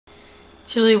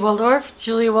Julia Waldorf,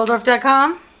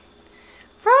 JuliaWaldorf.com.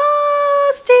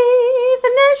 Frosty the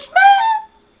Neigeman.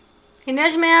 Hey,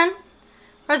 Neigeman.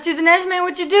 Frosty the Neigeman,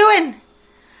 what you doing?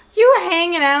 You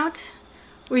hanging out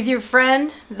with your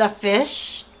friend, the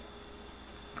fish?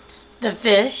 The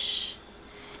fish?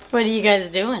 What are you guys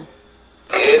doing?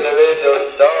 Here's a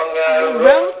little song I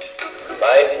wrote.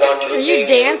 Might want to Are you sing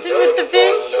dancing with the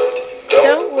fish?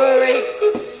 Don't worry.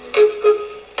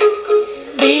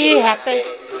 Be happy.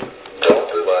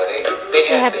 Don't worry. Be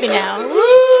happy now. Don't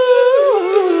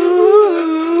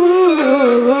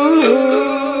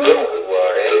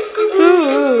worry.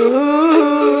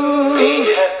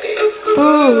 Be happy.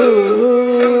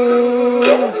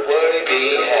 Don't worry. Be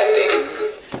happy.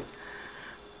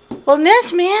 Well,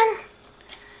 Neigeman,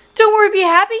 don't worry, be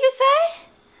happy, you say?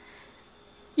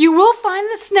 You will find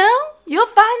the snow? You'll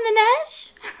find the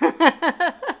Neige?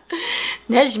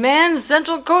 Neigeman,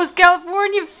 Central Coast,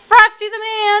 California, Frosty the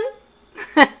Man.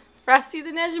 Frosty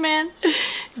the Neigeman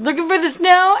is looking for the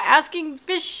snow, asking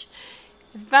fish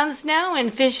if he found the snow,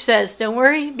 and fish says, don't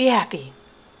worry, be happy.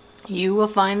 You will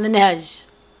find the Neige.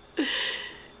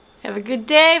 Have a good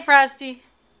day, Frosty.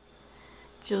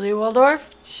 Julia Waldorf,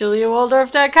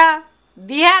 JuliaWaldorf.com.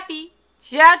 Be happy.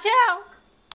 Ciao, ciao.